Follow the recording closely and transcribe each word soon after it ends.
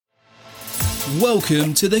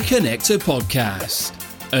Welcome to the Connector Podcast,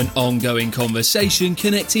 an ongoing conversation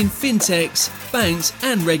connecting fintechs, banks,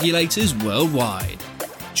 and regulators worldwide.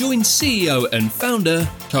 Join CEO and founder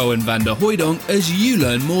Cohen van der Hooydonk as you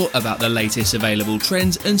learn more about the latest available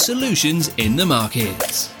trends and solutions in the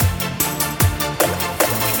markets.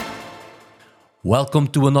 Welcome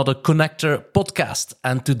to another Connector Podcast,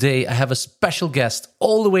 and today I have a special guest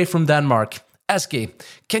all the way from Denmark. Eske,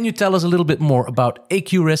 can you tell us a little bit more about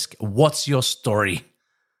AQRisk? What's your story?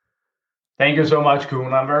 Thank you so much,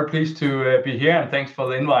 Kuhn. I'm very pleased to be here, and thanks for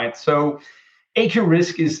the invite. So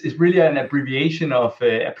AQRisk is really an abbreviation of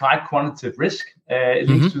Applied Quantitative Risk. It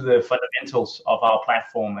links to the fundamentals of our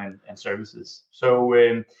platform and services.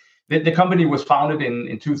 So the company was founded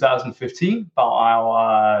in 2015 by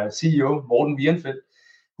our CEO, Morten Wierenfeldt,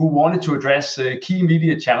 who wanted to address key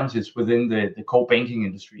immediate challenges within the core banking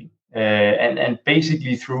industry. And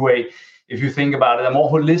basically through if you think about it, a more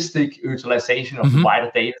holistic utilization of the wider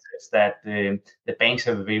data sets that the banks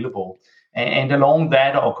have available. And along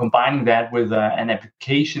that, or combining that with an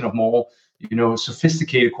application of more,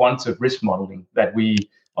 sophisticated quantitative risk modeling that we,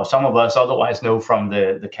 or some of us otherwise know from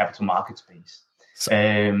the capital market space.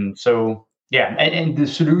 And the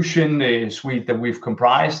solution suite that we've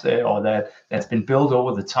comprised or that's been built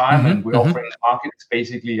over the time, and we're offering the market is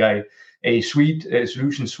basically a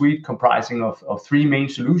solution suite comprising of three main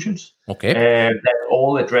solutions that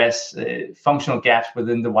all address functional gaps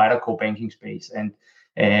within the wider core banking space and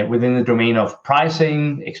within the domain of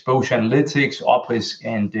pricing, exposure analytics, AQRisk,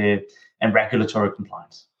 and regulatory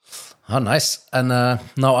compliance. Oh, nice. And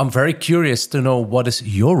now I'm very curious to know what is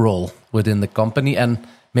your role within the company, and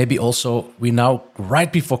maybe also we now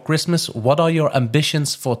right before Christmas. What are your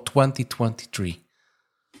ambitions for 2023?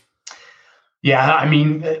 Yeah, I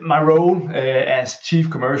mean, my role as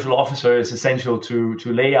Chief Commercial Officer is essential to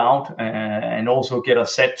lay out and also get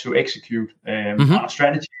us set to execute on a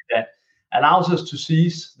strategy that allows us to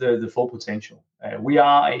seize the full potential. We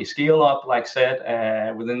are a scale-up, like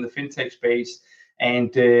said, within the fintech space,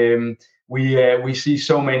 and we see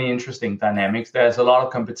so many interesting dynamics. There's a lot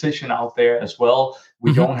of competition out there as well.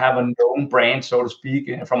 We don't have a known brand, so to speak.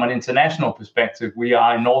 From an international perspective, we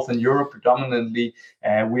are in Northern Europe predominantly.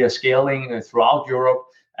 We are scaling throughout Europe.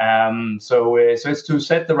 So it's to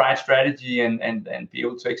set the right strategy and be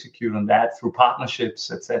able to execute on that through partnerships,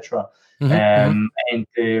 etc. And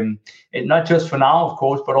not just for now, of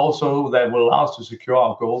course, but also that will allow us to secure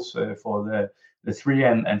our goals for the 3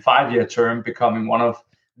 and 5 year term, becoming one of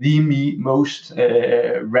the most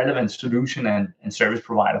relevant solution and service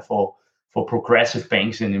provider for progressive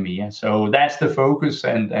banks in EMEA. So that's the focus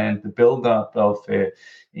and the build-up of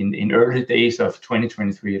in early days of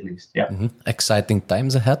 2023 at least. Yeah. Exciting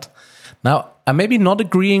times ahead. Now, I'm maybe not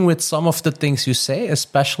agreeing with some of the things you say,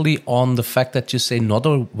 especially on the fact that you say not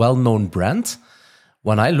a well-known brand.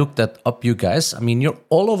 When I looked up you guys, I mean, you're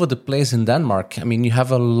all over the place in Denmark. I mean, you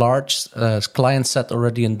have a large client set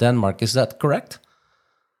already in Denmark. Is that correct?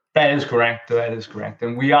 That is correct.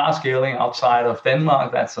 And we are scaling outside of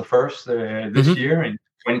Denmark. That's the first this year in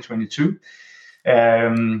 2022.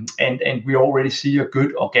 And we already see a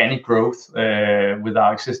good organic growth with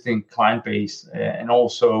our existing client base and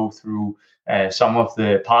also through some of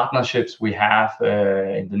the partnerships we have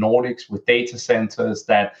in the Nordics with data centers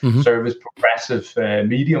that service progressive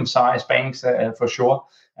medium-sized banks for sure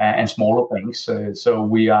and smaller banks. So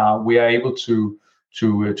we are able to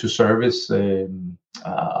service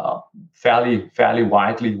fairly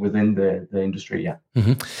widely within the industry. Yeah.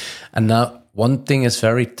 And now one thing is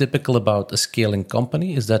very typical about a scaling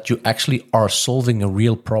company is that you actually are solving a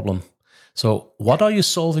real problem. So what are you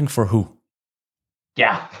solving for who?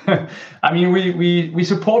 Yeah, I mean, we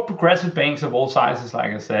support progressive banks of all sizes,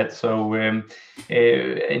 like I said. So, and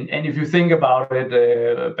if you think about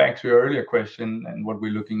it, back to your earlier question and what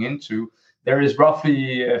we're looking into, there is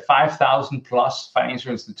roughly 5,000 plus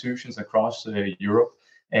financial institutions across Europe.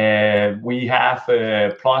 We have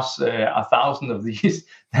plus 1,000 of these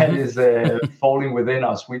that is falling within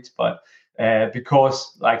our sweet spot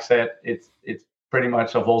because, like I said, it's pretty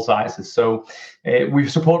much of all sizes. So we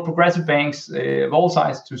support progressive banks of all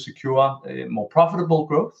sizes to secure more profitable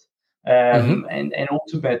growth and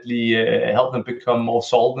ultimately help them become more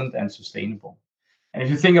solvent and sustainable. And if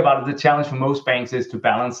you think about it, the challenge for most banks is to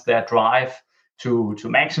balance their drive to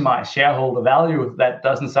maximize shareholder value. That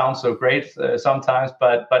doesn't sound so great sometimes,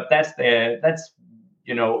 but that's the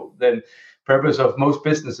purpose of most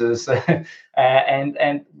businesses,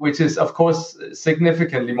 and which is of course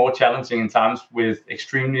significantly more challenging in times with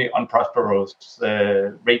extremely unprosperous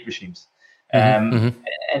rate regimes. And then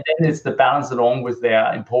it's the balance along with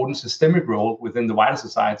their important systemic role within the wider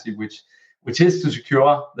society, which which is to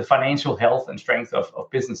secure the financial health and strength of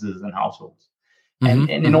businesses and households. And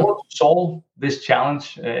in order to solve this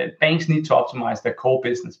challenge, banks need to optimize their core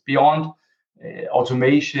business beyond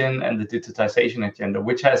automation and the digitization agenda,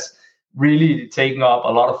 which has really taken up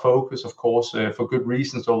a lot of focus, of course, for good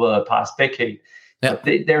reasons over the past decade. Yeah. But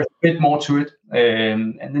there's a bit more to it,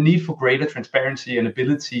 and the need for greater transparency and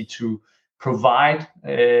ability to provide,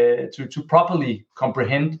 to properly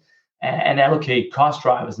comprehend and allocate cost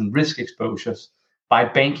drivers and risk exposures by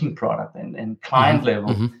banking product and client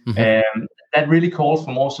level. That really calls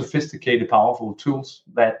for more sophisticated, powerful tools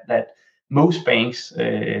that most banks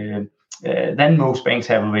have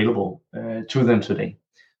available to them today.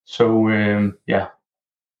 So, yeah.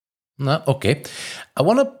 No, okay. I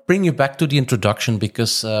want to bring you back to the introduction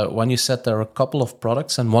because when you said there are a couple of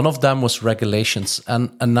products and one of them was regulations.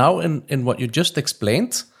 And now in what you just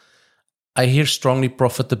explained, I hear strongly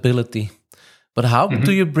profitability. But how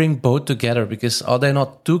do you bring both together? Because are they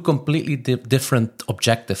not two completely different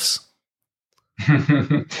objectives?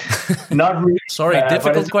 Not really. Sorry,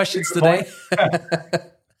 difficult questions today.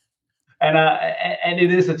 And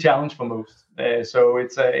it is a challenge for most. So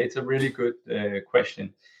it's a really good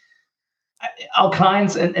question. Our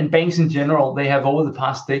clients and banks in general, they have over the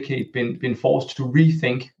past decade been forced to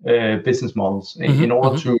rethink business models in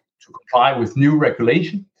order to comply with new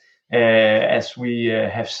regulation. As we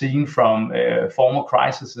have seen from former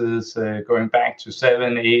crises going back to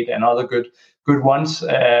 7, 8, and other good ones,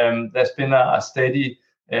 there's been a steady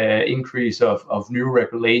increase of new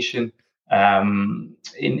regulation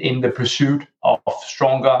in the pursuit of a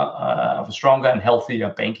stronger and healthier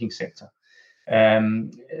banking sector.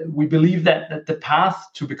 We believe that the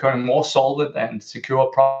path to becoming more solid and secure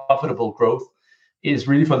profitable growth is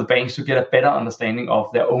really for the banks to get a better understanding of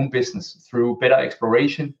their own business through better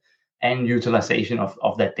exploration and utilization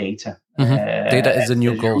of that data. Data is the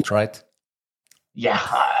new gold, right? Yeah,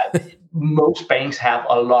 most banks have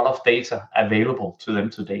a lot of data available to them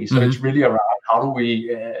today. So it's really around how do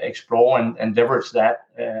we explore and leverage that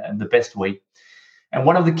in the best way. And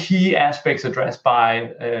one of the key aspects addressed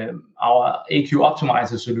by our AQ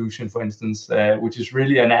Optimizer solution, for instance, which is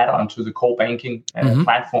really an add-on to the core banking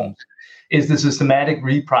platforms, is the systematic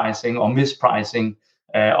repricing or mispricing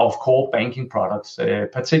of core banking products,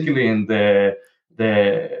 particularly in the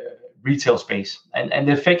retail space, and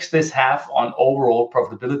the effects this have on overall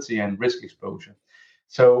profitability and risk exposure.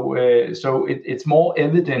 So it's more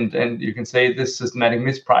evident, and you can say this systematic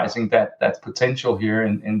mispricing that's potential here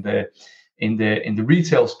in the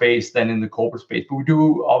retail space than in the corporate space. But we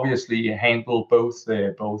do obviously handle both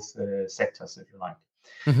sectors, if you like.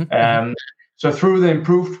 So through the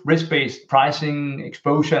improved risk-based pricing,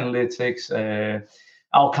 exposure analytics,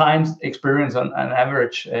 our clients experience on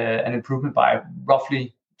average an improvement by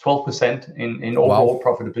roughly 12% in overall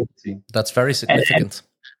profitability. That's very significant.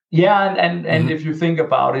 And if you think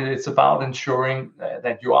about it, it's about ensuring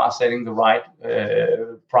that you are setting the right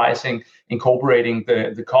pricing, incorporating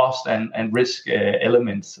the cost and risk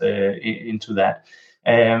elements into that.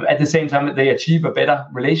 At the same time, they achieve a better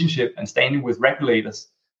relationship and standing with regulators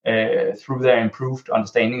through their improved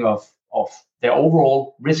understanding of their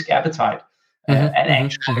overall risk appetite and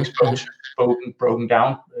actual exposure broken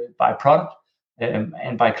down by product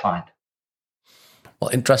and by client. Well,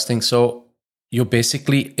 interesting. So you're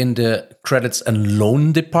basically in the credits and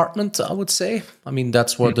loan department, I would say. I mean,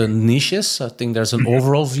 that's where the niche is. I think there's an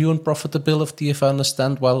overall view on profitability, if I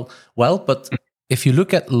understand well. But if you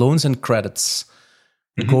look at loans and credits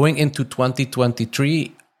going into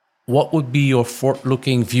 2023, what would be your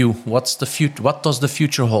forward-looking view? What's the future? What does the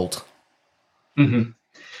future hold?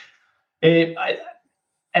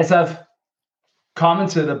 As I've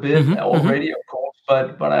commented a bit already, of course,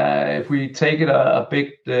 but if we take it a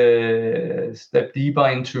big step deeper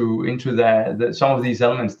into some of these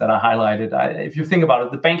elements that I highlighted, if you think about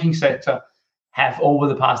it, the banking sector have over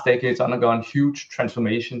the past decades undergone huge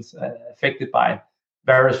transformations affected by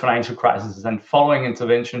various financial crises and following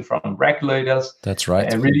intervention from regulators. That's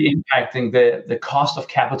right. And really impacting the cost of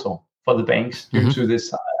capital for the banks due to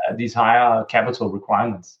these higher capital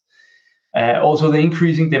requirements. Also, the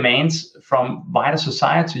increasing demands from wider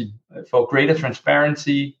society for greater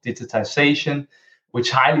transparency, digitization, which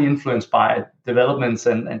highly influenced by developments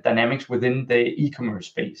and dynamics within the e-commerce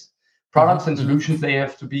space. Products and solutions, they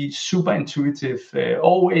have to be super intuitive,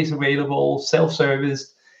 always available,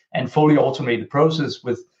 self-service, and fully automated process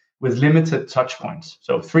with limited touch points.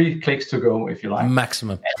 So 3 clicks to go, if you like.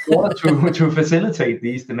 Maximum. In order to facilitate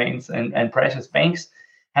these demands and pressures, banks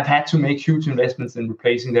have had to make huge investments in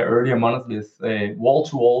replacing their earlier monolith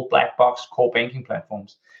wall-to-wall black box core banking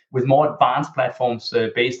platforms with more advanced platforms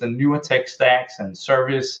based on newer tech stacks and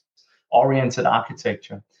service oriented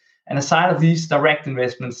architecture. And aside of these direct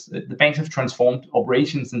investments, the banks have transformed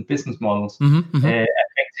operations and business models,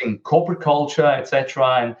 affecting corporate culture,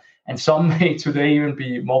 etc. And some may today even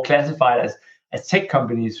be more classified as tech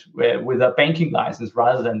companies with a banking license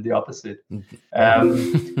rather than the opposite.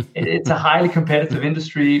 It's a highly competitive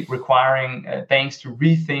industry requiring banks to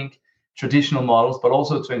rethink traditional models, but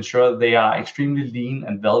also to ensure they are extremely lean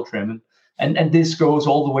and well-driven. And this goes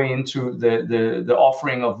all the way into the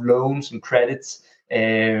offering of loans and credits,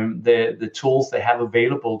 the tools they have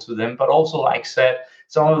available to them, but also, like said,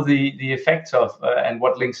 some of the effects of and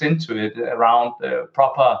what links into it around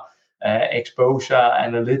proper exposure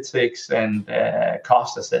analytics and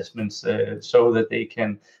cost assessments, so that they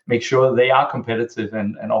can make sure they are competitive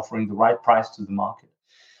and offering the right price to the market.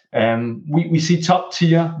 We see top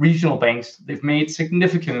tier regional banks. They've made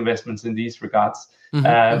significant investments in these regards.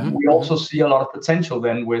 We also see a lot of potential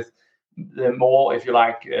then with the more, if you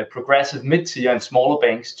like, progressive mid-tier and smaller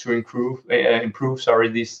banks to improve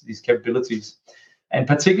these capabilities, and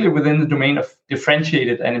particularly within the domain of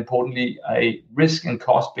differentiated and importantly a risk and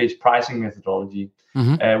cost-based pricing methodology,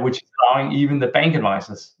 which is allowing even the bank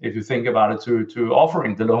advisors, if you think about it, to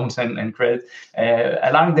offering the loans and credit,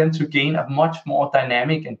 allowing them to gain a much more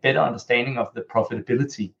dynamic and better understanding of the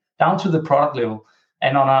profitability down to the product level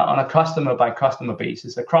and on a customer by customer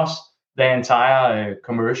basis across the entire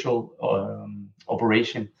commercial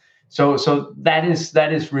operation. So that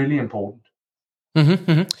is really important.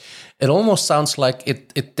 It almost sounds like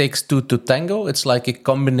it takes two to tango. It's like a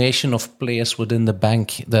combination of players within the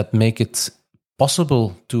bank that make it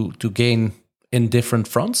possible to gain in different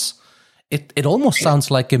fronts. It almost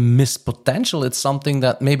sounds like a missed potential. It's something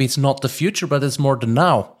that maybe it's not the future, but it's more the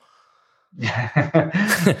now.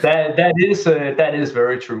 that is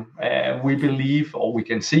very true. We believe, or we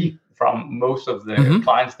can see from most of the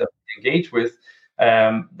clients that we engage with,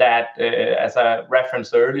 that as I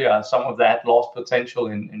referenced earlier, some of that lost potential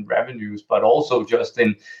in revenues, but also just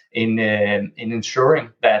in ensuring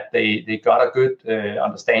that they got a good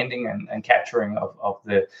understanding and capturing of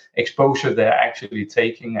the exposure they're actually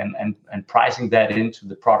taking and pricing that into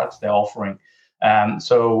the products they're offering.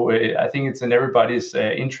 So I think it's in everybody's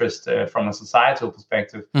interest from a societal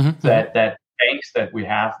perspective that banks that we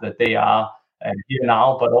have, that they are here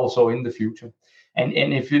now, but also in the future. And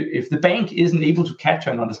if the bank isn't able to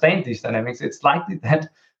capture and understand these dynamics, it's likely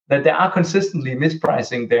that they are consistently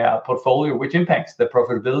mispricing their portfolio, which impacts the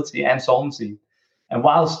profitability and solvency. And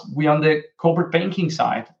whilst we on the corporate banking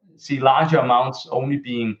side see larger amounts only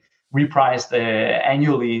being repriced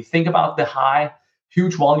annually, think about the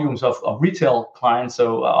huge volumes of retail clients,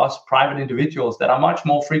 so us private individuals that are much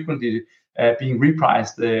more frequently being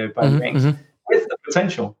repriced by the banks, with the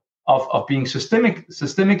potential of being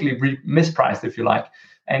systemically mispriced, if you like,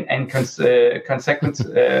 and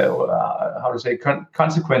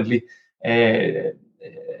consequently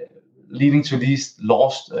leading to these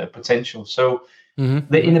lost potential. So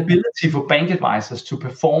the inability for bank advisors to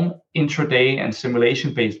perform intraday and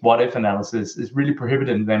simulation-based what-if analysis is really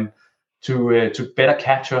prohibiting them to better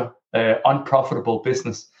capture unprofitable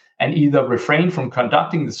business and either refrain from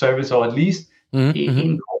conducting the service or at least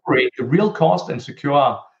incorporate the real cost and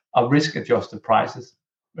secure a risk-adjusted prices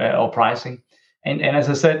or pricing. And as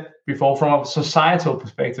I said before, from a societal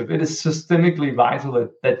perspective, it is systemically vital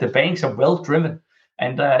that the banks are well-driven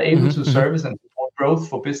and able to service and support growth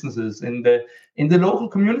for businesses in the local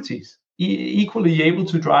communities, equally able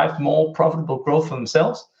to drive more profitable growth for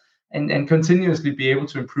themselves and continuously be able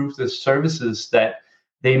to improve the services that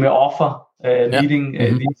they may offer, meeting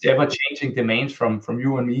these ever-changing demands from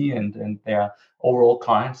you and me and their overall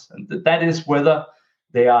clients. And that is whether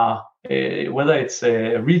it's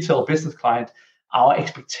a retail business client, our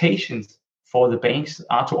expectations for the banks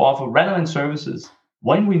are to offer relevant services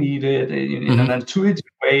when we need it in an intuitive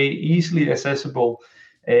way, easily accessible,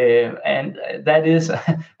 and that is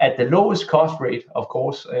at the lowest cost rate, of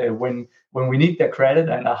course, when we need their credit,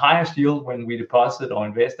 and the highest yield when we deposit or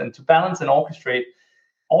invest. And to balance and orchestrate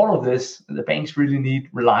all of this, the banks really need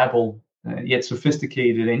reliable yet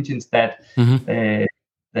sophisticated engines that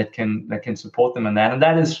can support them in that. And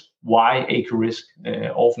that is why AQRisk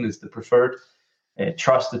often is the preferred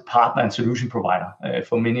trusted partner and solution provider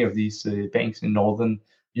for many of these banks in Northern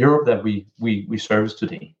Europe that we service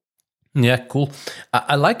today. Yeah, cool.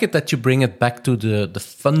 I like it that you bring it back to the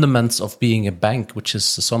fundamentals of being a bank, which is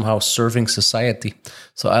somehow serving society.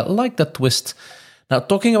 So I like that twist. Now,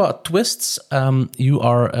 talking about twists, you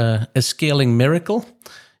are a scaling miracle.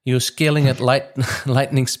 You're scaling at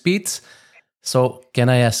lightning speeds. So can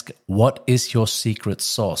I ask, what is your secret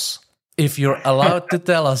sauce? If you're allowed to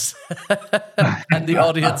tell us and the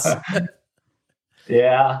audience.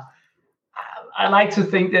 Yeah. I like to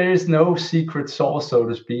think there is no secret sauce, so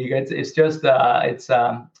to speak. It's just it's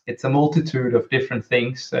a multitude of different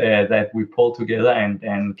things that we pull together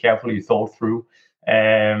and carefully thought through.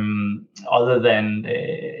 Other than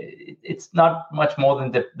it's not much more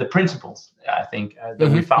than the principles, I think, that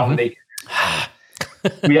we found.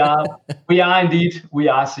 We are indeed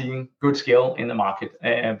seeing good scale in the market,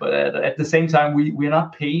 but at the same time we are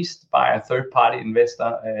not paced by a third party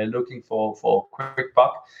investor looking for quick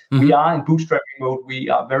buck. We are in bootstrapping mode. We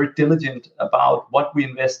are very diligent about what we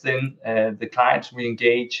invest in, the clients we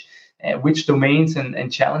engage, which domains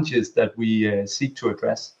and challenges that we seek to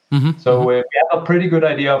address. So we have a pretty good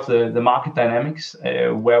idea of the market dynamics,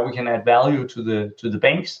 where we can add value to the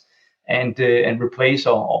banks and replace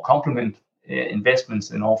or complement investments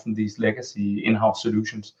in often these legacy in-house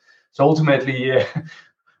solutions. So ultimately,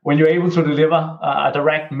 when you're able to deliver a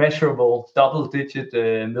direct, measurable, double-digit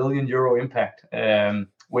million euro impact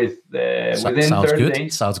within 30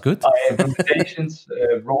 days, sounds good. Implementations,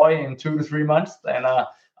 ROI in 2 to 3 months, and a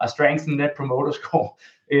strengthened net promoter score,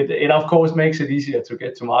 it of course makes it easier to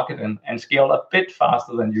get to market and scale a bit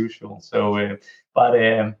faster than usual. So, but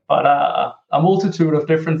a multitude of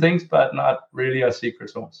different things, but not really a secret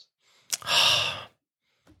sauce.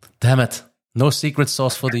 Damn it. No secret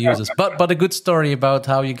sauce for the users, but a good story about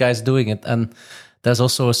how you guys doing it. And there's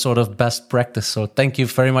also a sort of best practice. So thank you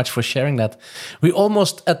very much for sharing that. We're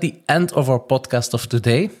almost at the end of our podcast of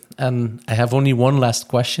today. And I have only one last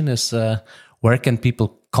question is, where can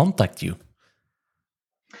people contact you?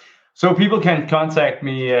 So people can contact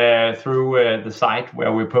me through the site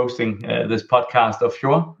where we're posting this podcast for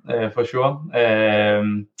sure.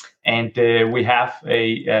 And we have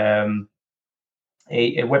a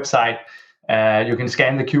website. You can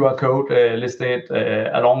scan the QR code listed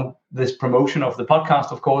along this promotion of the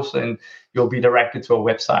podcast, of course, and you'll be directed to a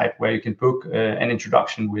website where you can book an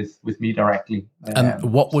introduction with me directly. And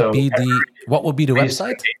what would be the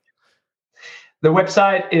website? The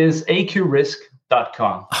website is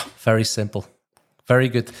AQRisk.com. Oh, very simple. Very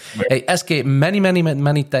good. Hey, SK,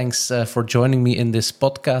 many thanks for joining me in this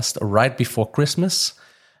podcast right before Christmas.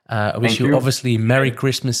 I wish you obviously Merry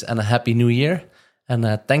Christmas and a Happy New Year. And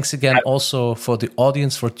thanks again also for the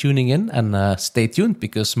audience for tuning in, and stay tuned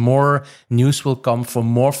because more news will come from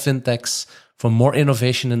more fintechs, for more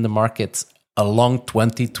innovation in the market along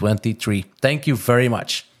 2023. Thank you very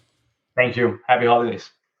much. Thank you. Happy holidays.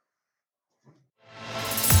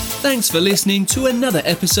 Thanks for listening to another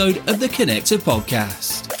episode of the Connector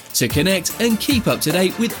Podcast. To connect and keep up to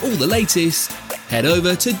date with all the latest, head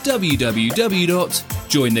over to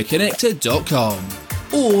www.jointheconnector.com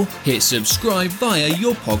or hit subscribe via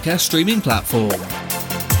your podcast streaming platform.